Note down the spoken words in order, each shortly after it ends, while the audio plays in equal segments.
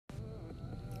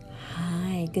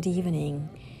good evening.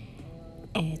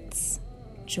 It's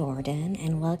Jordan,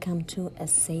 and welcome to a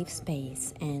safe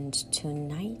space. And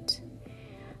tonight,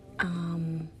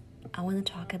 I want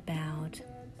to talk about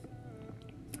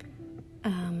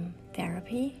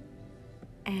therapy.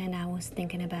 And I was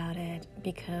thinking about it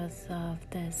because of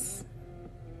this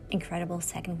incredible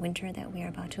second winter that we are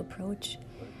about to approach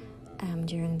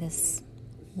during this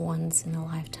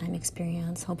once-in-a-lifetime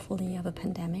experience, hopefully, of a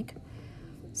pandemic.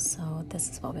 So this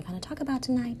is what we're going to talk about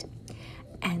tonight.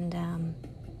 And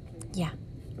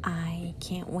I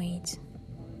can't wait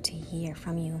to hear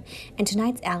from you. And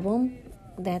tonight's album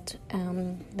that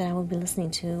I will be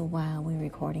listening to while we're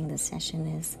recording this session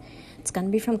it's going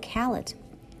to be from Khalid,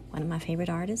 one of my favorite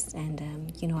artists. And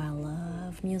I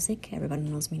love music. Everybody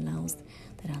knows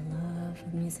that I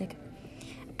love music.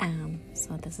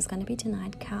 So this is going to be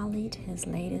tonight, Khalid, his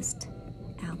latest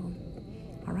album.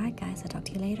 All right, guys, I'll talk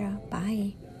to you later.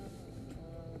 Bye.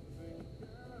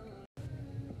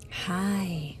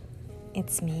 Hi,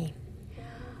 it's me.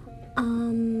 I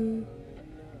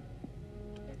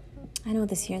know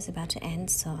this year is about to end,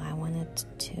 so I wanted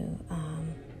to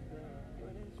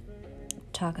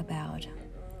talk about,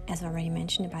 as I already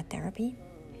mentioned, about therapy.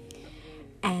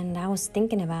 And I was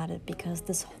thinking about it because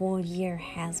this whole year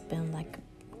has been like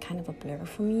kind of a blur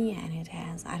for me, and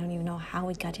I don't even know how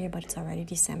it got here, but it's already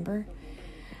December.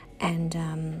 And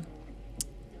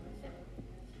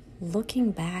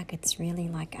looking back, it's really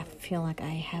like I feel like I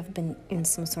have been in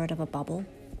some sort of a bubble,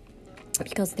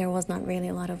 because there was not really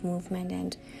a lot of movement,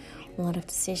 and a lot of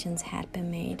decisions have been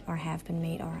made or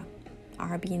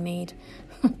are being made.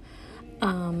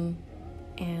 And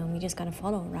we just gotta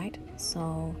follow, right?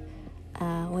 So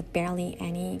with barely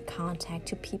any contact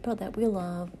to people that we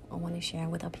love or want to share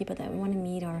with, our people that we want to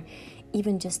meet, or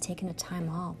even just taking a time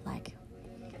off,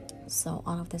 so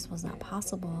all of this was not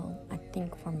possible, I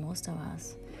think, for most of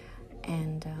us.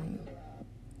 And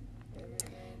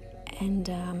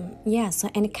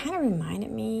it kind of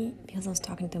reminded me, because I was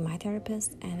talking to my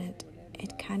therapist, and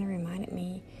it kind of reminded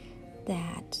me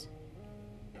that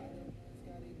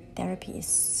therapy is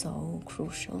so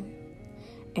crucial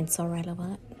and so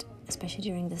relevant, especially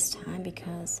during this time,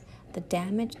 because the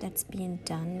damage that's being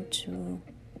done to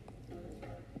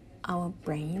our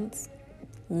brains,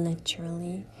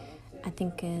 literally, I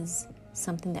think is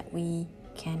something that we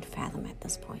can't fathom at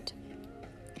this point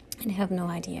and have no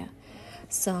idea.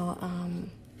 So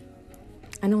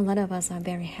I know a lot of us are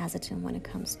very hesitant when it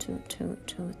comes to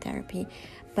therapy,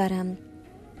 but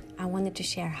I wanted to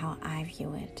share how I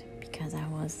view it, because I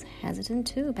was hesitant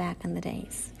too back in the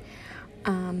days.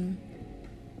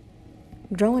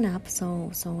 Growing up,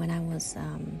 so when I was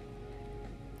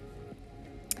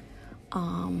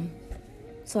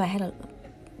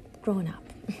growing up,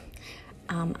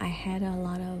 I had a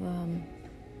lot of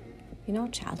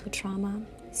childhood trauma,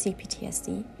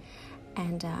 CPTSD,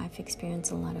 and I've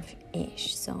experienced a lot of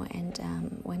ish. So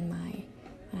when I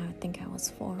think I was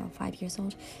 4 or 5 years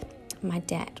old, my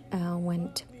dad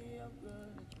went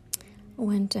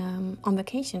on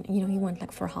vacation. He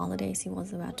went for holidays. He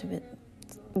was about to be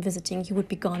visiting. He would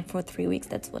be gone for 3 weeks.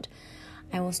 That's what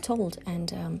I was told.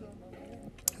 And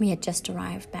we had just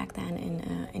arrived back then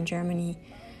in Germany,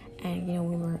 and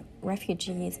we were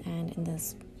refugees and in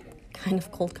this kind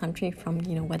of cold country from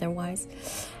weather-wise,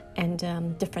 and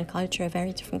different culture,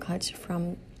 very different culture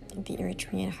from the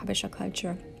Eritrean Habesha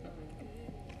culture,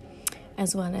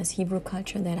 as well as Hebrew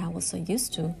culture that I was so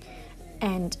used to.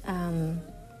 And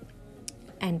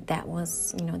that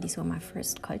was, these were my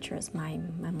first cultures, my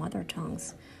mother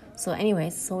tongues. So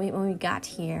anyways, when we got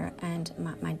here, and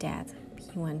my dad,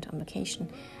 he went on vacation,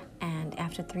 and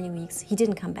after 3 weeks, he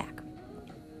didn't come back.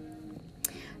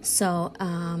 So,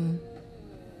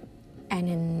 and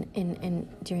in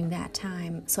during that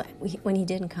time, so when he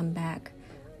didn't come back,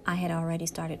 I had already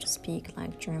started to speak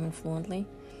German fluently.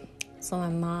 So my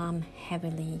mom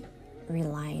heavily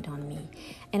relied on me.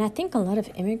 And I think a lot of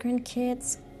immigrant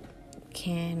kids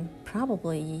can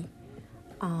probably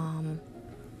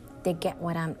they get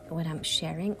what I'm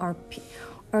sharing,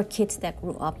 or kids that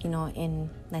grew up in,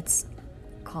 let's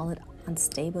call it,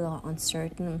 unstable or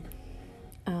uncertain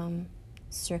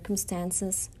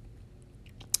circumstances.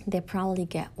 They probably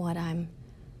get what I'm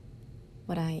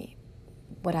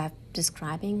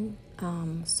describing.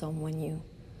 So when you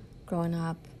growing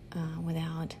up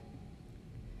without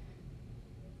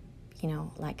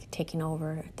taking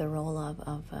over the role of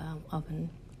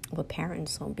a parent,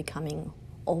 so becoming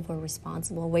over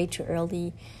responsible way too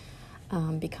early,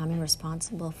 becoming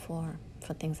responsible for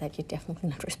things that you're definitely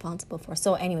not responsible for.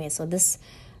 So anyway, so this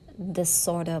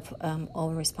sort of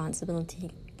over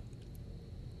responsibility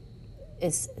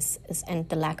is and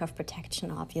the lack of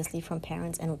protection, obviously, from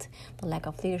parents, and the lack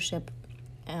of leadership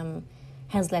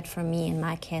has led for me, in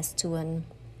my case, to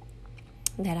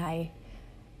that I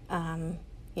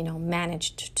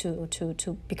managed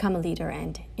to become a leader,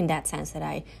 and in that sense that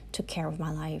I took care of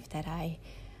my life, that I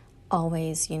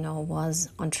always was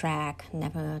on track,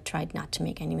 never tried not to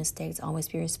make any mistakes, always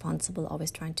be responsible,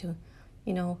 always trying to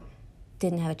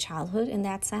didn't have a childhood in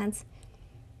that sense.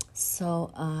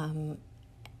 So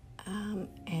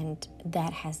and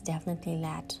that has definitely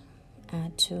led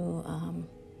to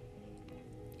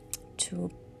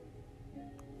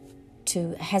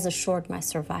has assured my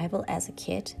survival as a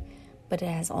kid, but it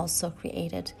has also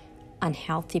created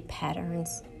unhealthy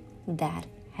patterns that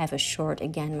have assured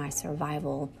again my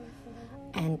survival,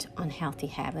 and unhealthy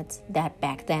habits that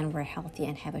back then were healthy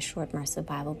and have assured my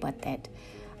survival, but that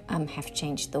have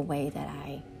changed the way that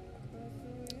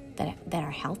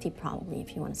are healthy, probably,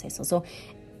 if you want to say so. So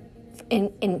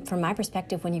from my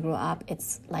perspective, when you grow up,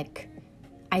 it's like,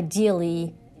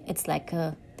 ideally, it's like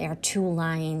there are two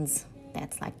lines.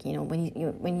 That's like,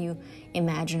 when you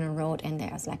imagine a road, and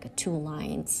there's like two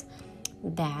lines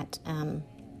that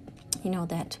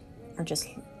that are just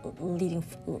leading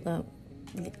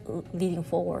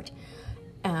forward.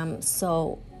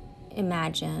 So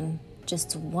imagine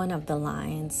just one of the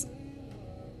lines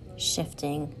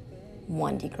shifting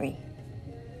 1 degree,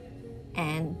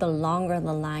 and the longer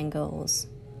the line goes,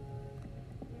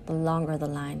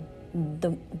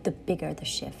 the bigger the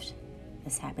shift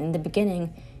is happening. In the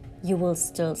beginning, you will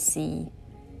still see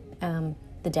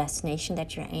the destination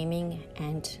that you're aiming,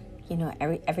 and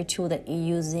every tool that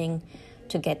you're using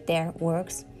to get there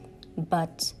works.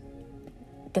 But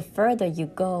the further you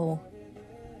go,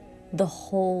 the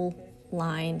whole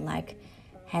line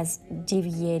has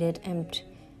deviated and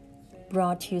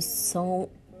brought you so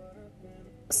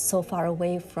far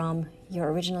away from your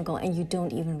original goal, and you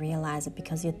don't even realize it,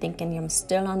 because you're thinking you're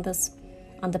still on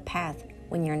the path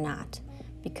when you're not,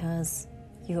 because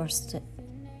you are still.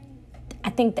 I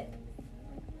think that,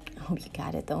 I hope you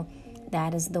got it though,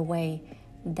 that is the way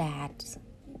that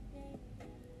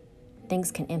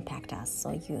things can impact us.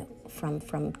 So you from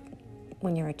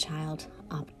when you're a child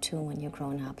up to when you're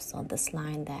grown up. So this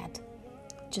line that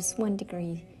just 1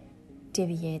 degree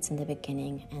deviates in the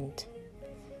beginning, and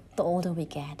the older we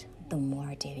get, the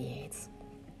more it deviates.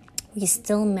 We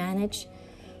still manage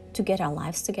to get our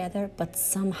lives together, but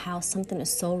somehow something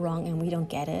is so wrong and we don't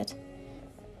get it.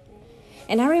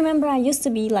 And I remember I used to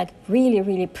be really,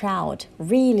 really proud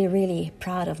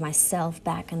of myself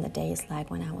back in the days,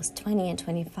 like when I was 20 and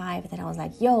 25, that I was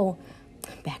like, yo,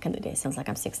 back in the day, sounds like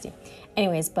I'm 60.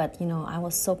 Anyways, but I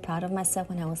was so proud of myself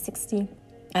when I was 60.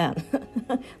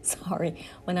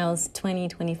 When I was 20,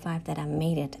 25, that I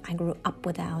made it. I grew up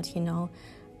without,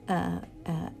 a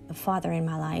father in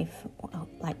my life,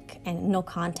 and no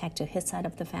contact to his side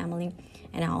of the family.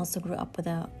 And I also grew up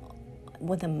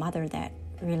with a mother that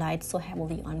relied so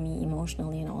heavily on me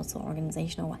emotionally and also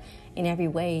organizational in every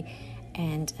way,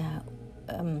 and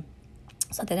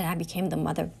so that I became the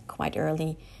mother quite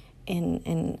early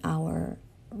in our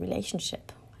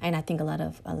relationship. And I think a lot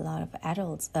of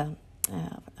adults,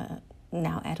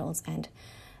 now adults and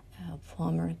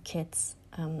former kids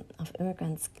of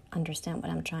immigrants understand what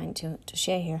I'm trying to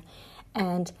share here,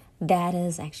 and that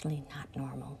is actually not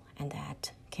normal, and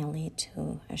that can lead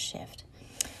to a shift.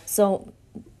 So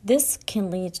this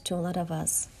can lead to a lot of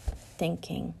us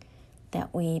thinking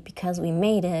that because we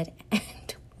made it,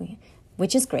 and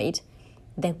which is great,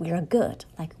 that we are good.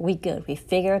 We good. We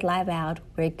figured life out.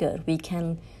 We're good. We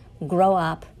can grow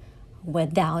up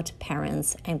without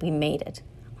parents, and we made it.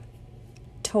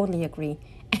 Totally agree.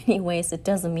 Anyways, it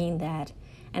doesn't mean that.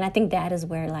 And I think that is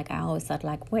where I always thought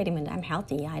wait a minute, I'm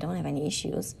healthy. I don't have any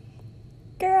issues.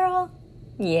 Girl,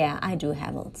 yeah, I do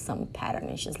have some pattern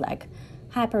issues, like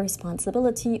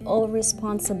hyper-responsibility,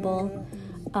 over-responsible,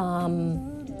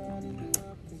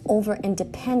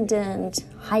 over-independent,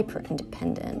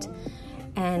 hyper-independent.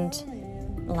 And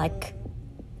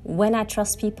when I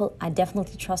trust people, I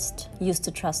definitely used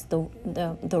to trust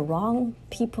the wrong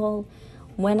people.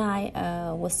 When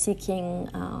I was seeking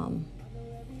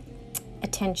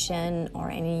attention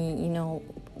or any,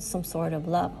 some sort of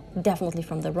love, definitely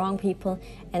from the wrong people.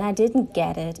 And I didn't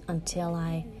get it until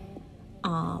I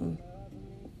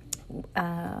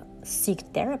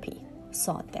sought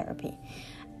therapy.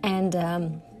 And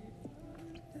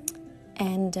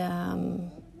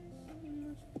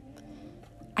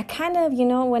I kind of,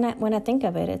 when I think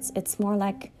of it, it's more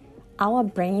like our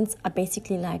brains are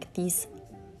basically like these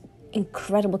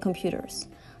incredible computers.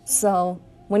 So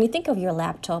when you think of your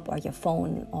laptop or your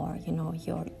phone or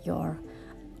your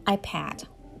iPad,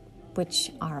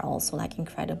 which are also like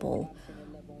incredible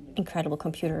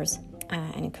computers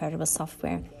and incredible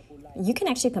software, you can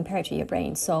actually compare it to your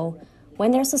brain. So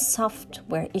when there's a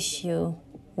software issue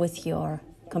with your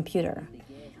computer,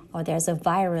 or there's a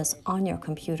virus on your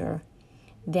computer,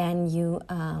 then you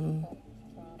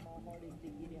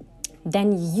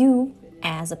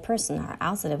as a person are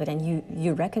outside of it, and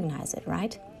you recognize it,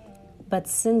 right? But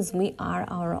since we are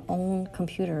our own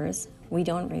computers, we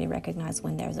don't really recognize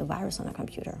when there's a virus on our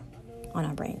computer, on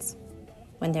our brains,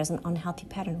 when there's an unhealthy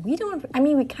pattern. We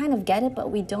kind of get it, but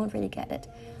we don't really get it.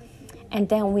 And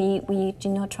then we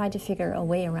try to figure a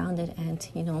way around it and,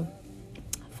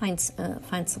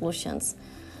 find solutions.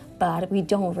 But we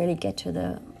don't really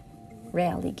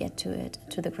rarely get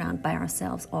to the ground by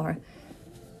ourselves, or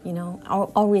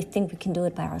we think we can do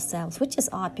it by ourselves, which is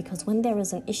odd, because when there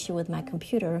is an issue with my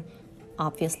computer,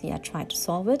 obviously I try to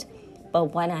solve it.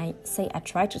 But when I say I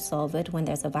try to solve it, when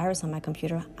there's a virus on my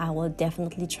computer, I will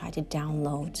definitely try to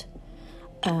download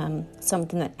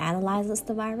something that analyzes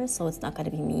the virus, so it's not going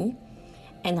to be me.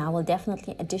 And I will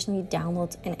definitely additionally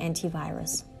download an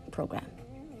antivirus program.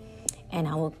 And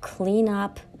I will clean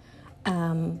up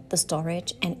the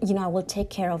storage, and I will take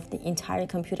care of the entire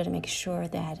computer to make sure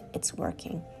that it's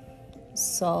working.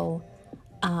 So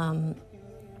I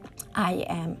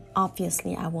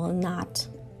will not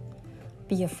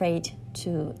be afraid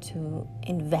to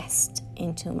invest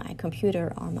into my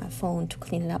computer or my phone to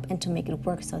clean it up and to make it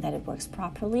work so that it works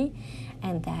properly,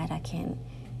 and that I can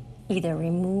either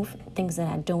remove things that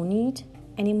I don't need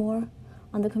anymore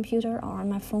on the computer or on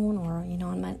my phone or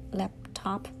on my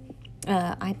laptop,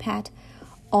 iPad,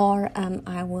 or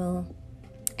I will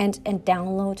and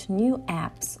download new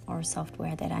apps or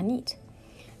software that I need.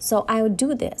 So I would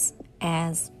do this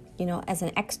as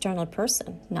an external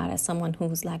person, not as someone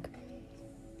who's like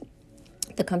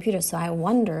the computer. So I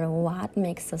wonder what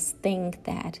makes us think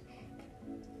that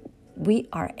we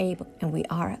are able, and we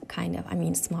are kind of,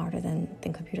 smarter than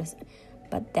computers,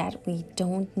 but that we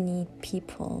don't need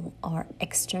people or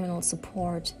external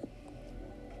support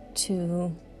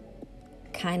to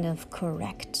kind of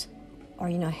correct or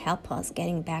help us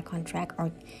getting back on track,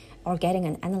 or getting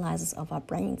an analysis of our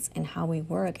brains and how we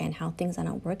work and how things are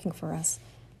not working for us.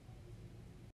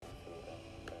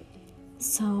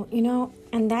 So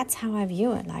and that's how I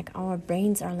view it. Like, our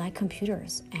brains are like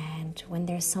computers, and when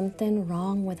there's something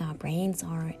wrong with our brains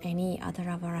or any other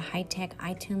of our high-tech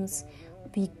items,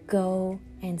 we go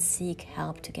and seek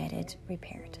help to get it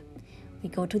repaired. We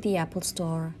go to the Apple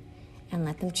store and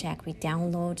let them check. We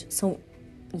download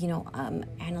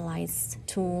analyze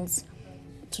tools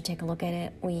to take a look at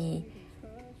it. We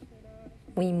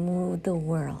move the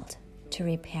world to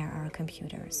repair our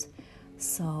computers.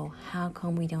 So how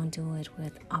come we don't do it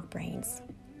with our brains,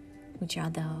 which are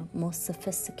the most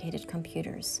sophisticated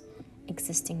computers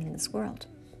existing in this world?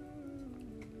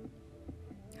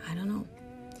 I don't know.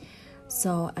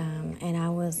 So, and I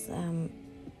was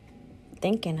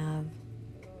thinking of,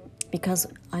 because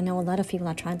I know a lot of people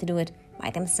are trying to do it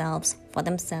by themselves, for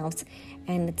themselves,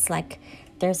 and it's like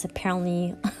there's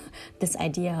apparently this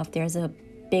idea of there's a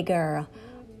bigger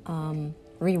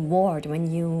reward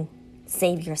when you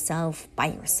save yourself by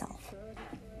yourself.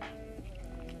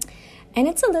 And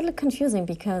it's a little confusing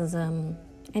because and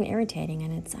irritating,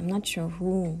 and I'm not sure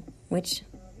which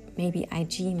maybe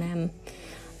IG mem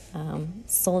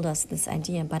sold us this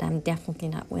idea, but I'm definitely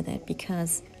not with it,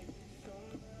 because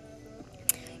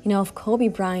of Kobe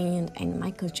Bryant and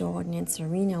Michael Jordan and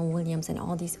Serena Williams and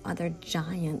all these other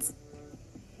giants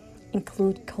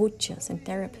include coaches and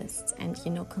therapists and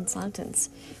consultants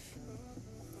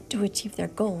to achieve their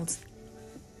goals.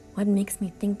 What makes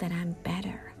me think that I'm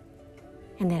better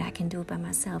and that I can do it by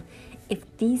myself?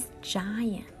 If these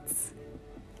giants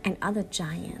and other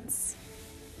giants,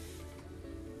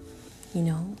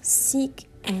 seek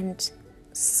and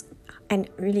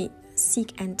really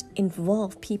seek and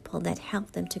involve people that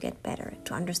help them to get better,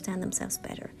 to understand themselves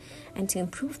better, and to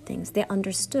improve things.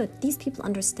 These people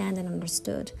understand and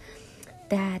understood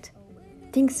that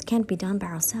things can't be done by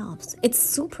ourselves. It's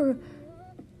super,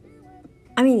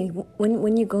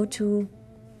 when you go to,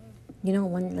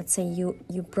 when let's say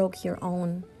you broke your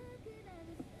own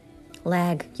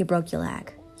leg, you broke your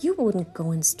leg, you wouldn't go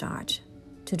and start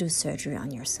to do surgery on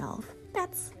yourself.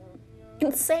 That's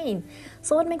insane.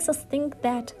 So what makes us think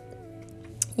that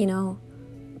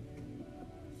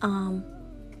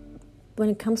when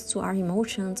it comes to our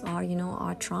emotions or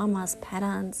our traumas,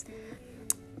 patterns,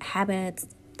 habits,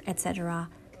 etc.,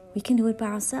 we can do it by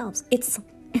ourselves? It's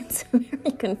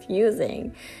very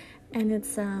confusing, and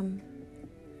it's and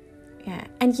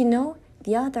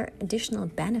the other additional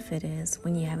benefit is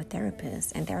when you have a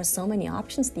therapist, and there are so many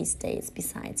options these days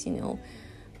besides,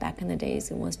 back in the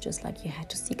days it was just like you had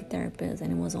to seek a therapist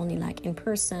and it was only like in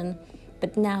person.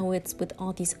 But now it's with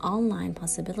all these online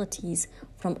possibilities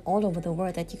from all over the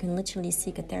world that you can literally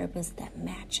seek a therapist that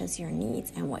matches your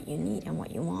needs and what you need and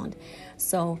what you want.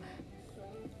 So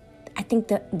I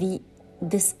think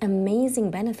this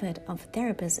amazing benefit of a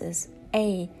therapist is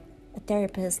a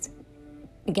therapist,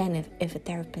 again, if a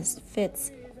therapist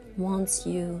fits, wants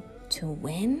you to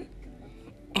win,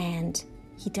 and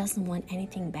he doesn't want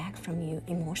anything back from you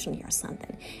emotionally or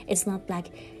something. It's not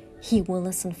like he will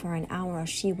listen for an hour or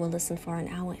she will listen for an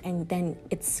hour and then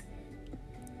it's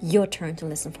your turn to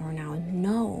listen for an hour.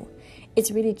 No,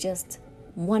 it's really just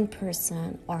one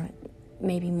person or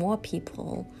maybe more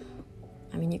people.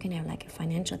 I mean, you can have like a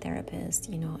financial therapist,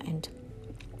 and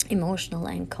emotional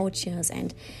and coaches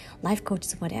and life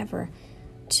coaches, whatever,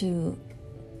 so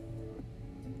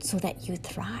that you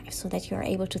thrive, so that you're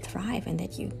able to thrive and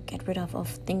that you get rid of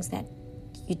things that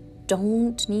you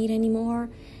don't need anymore,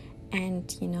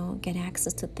 and get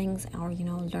access to things, or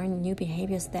learn new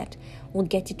behaviors that will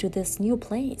get you to this new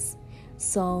place.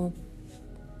 So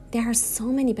there are so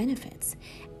many benefits,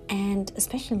 and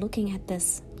especially looking at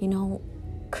this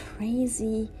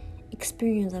crazy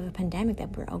experience of a pandemic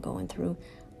that we're all going through,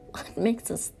 what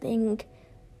makes us think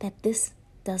that this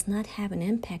does not have an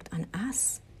impact on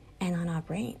us and on our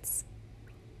brains?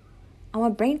 Our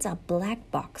brains are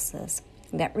black boxes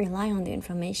that rely on the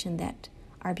information that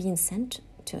are being sent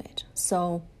to it.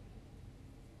 So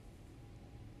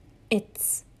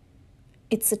it's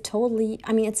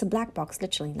a black box,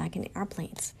 literally, like in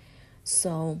airplanes.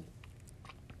 So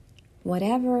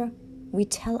whatever we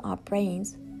tell our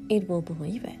brains, it will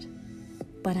believe it.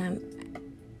 But I'm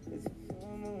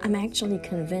actually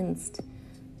convinced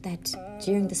that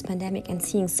during this pandemic and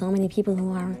seeing so many people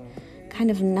who are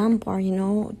kind of numb or,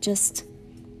 just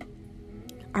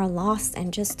are lost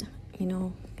and just,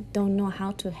 don't know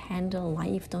how to handle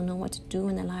life, don't know what to do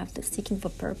in their life, they're seeking for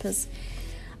purpose.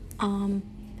 And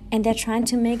they're trying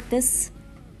to make this,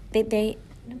 they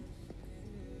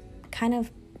kind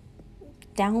of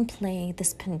downplay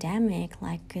this pandemic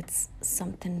like it's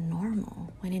something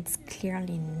normal when it's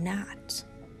clearly not.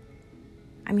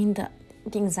 I mean, the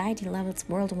anxiety levels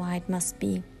worldwide must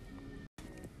be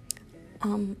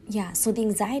so the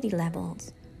anxiety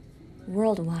levels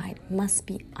worldwide must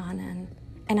be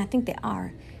and I think they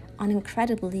are on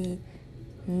incredibly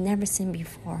never seen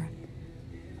before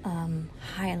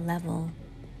high level,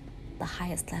 the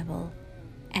highest level,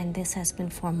 and this has been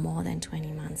for more than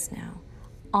 20 months now.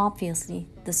 Obviously,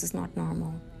 this is not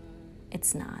normal.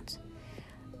 It's not.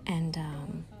 And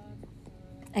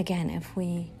again,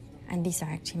 and these are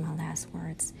actually my last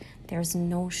words, there's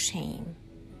no shame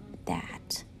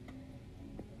that,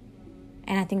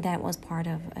 and I think that was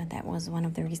one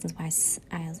of the reasons why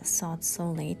I sought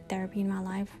so late therapy in my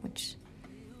life, which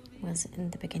was in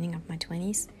the beginning of my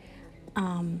 20s,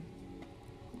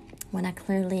 when I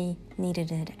clearly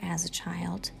needed it as a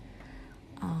child.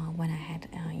 When I had,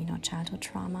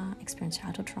 experienced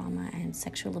childhood trauma and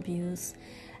sexual abuse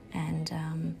and,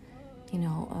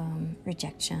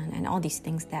 rejection and all these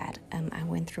things that I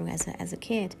went through as a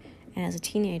kid and as a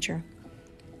teenager.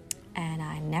 And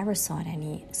I never sought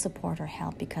any support or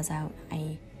help because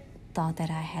I thought that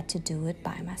I had to do it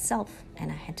by myself,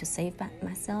 and I had to save by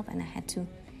myself, and I had to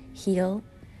heal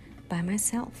by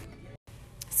myself.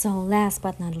 So last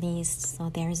but not least, so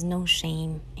there is no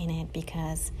shame in it,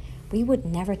 because we would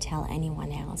never tell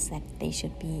anyone else that they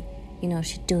should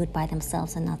do it by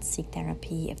themselves and not seek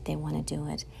therapy if they want to do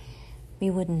it. We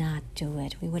would not do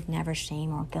it. We would never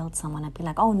shame or guilt someone and be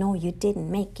like, oh no, you didn't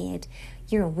make it,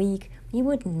 you're weak. We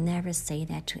would never say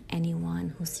that to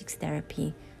anyone who seeks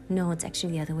therapy. No, it's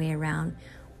actually the other way around.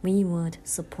 We would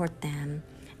support them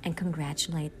and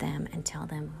congratulate them and tell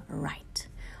them, right.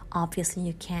 Obviously,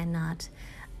 you cannot,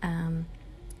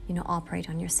 operate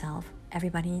on yourself.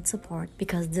 Everybody needs support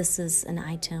because this is an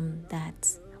item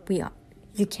that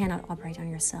you cannot operate on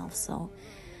yourself. So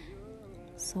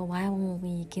why won't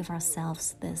we give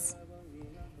ourselves this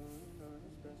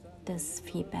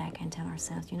feedback and tell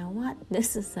ourselves, you know what,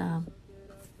 this is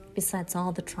besides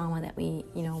all the trauma that we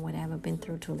whatever been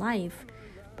through to life,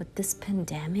 but this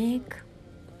pandemic,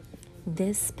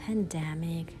 these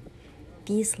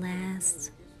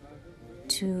last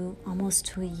almost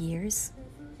 2 years,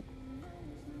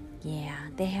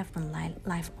 they have been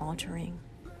life altering.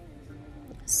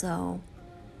 So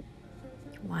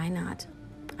why not?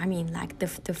 I mean, like the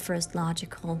first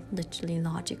literally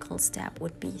logical step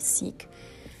would be seek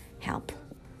help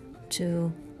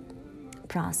to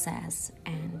process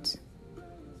and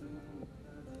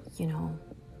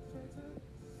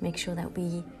make sure that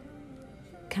we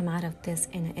come out of this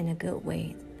in a good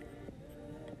way,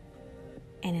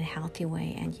 in a healthy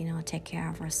way, and take care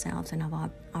of ourselves and of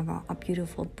our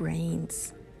beautiful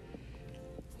brains.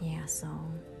 Yeah, so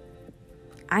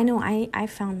I know I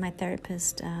found my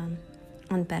therapist on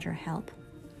BetterHelp.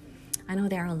 I know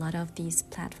there are a lot of these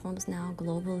platforms now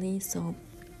globally, so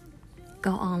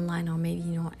go online, or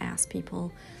maybe ask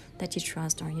people that you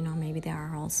trust, or maybe there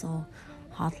are also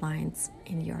hotlines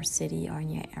in your city or in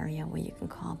your area where you can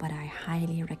call. But I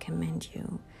highly recommend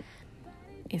you,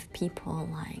 if people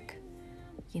like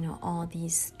all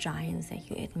these giants that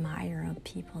you admire of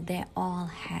people, they all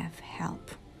have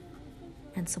help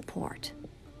and support,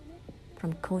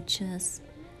 from coaches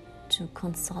to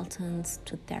consultants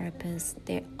to therapists.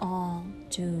 They all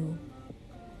do.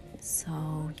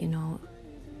 So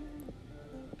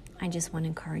I just want to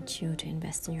encourage you to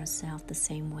invest in yourself the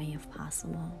same way if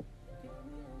possible,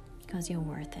 because you're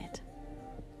worth it.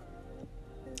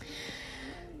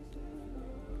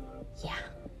 Yeah.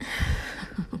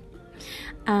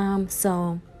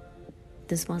 So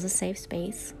this was a safe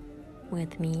space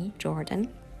with me,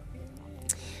 Jordan.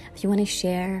 If you want to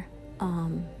share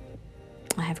or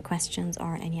have questions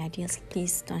or any ideas,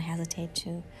 please don't hesitate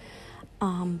to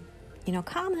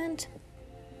comment.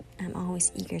 I'm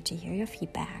always eager to hear your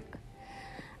feedback.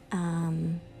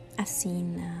 I've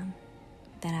seen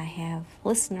that I have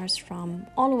listeners from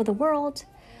all over the world,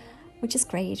 which is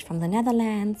great, from the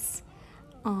Netherlands,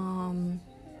 from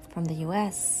the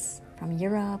US, from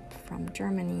Europe, from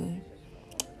Germany,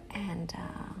 and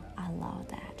I love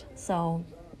that. So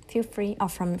feel free, or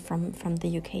from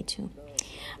the UK too.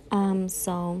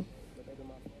 So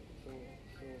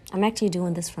I'm actually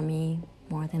doing this for me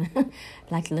more than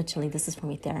like literally, this is for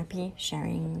me therapy,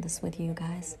 sharing this with you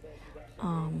guys.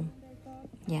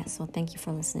 So thank you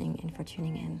for listening and for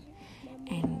tuning in,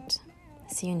 and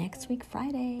see you next week,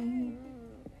 Friday.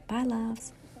 Bye,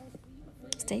 loves.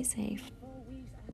 Stay safe.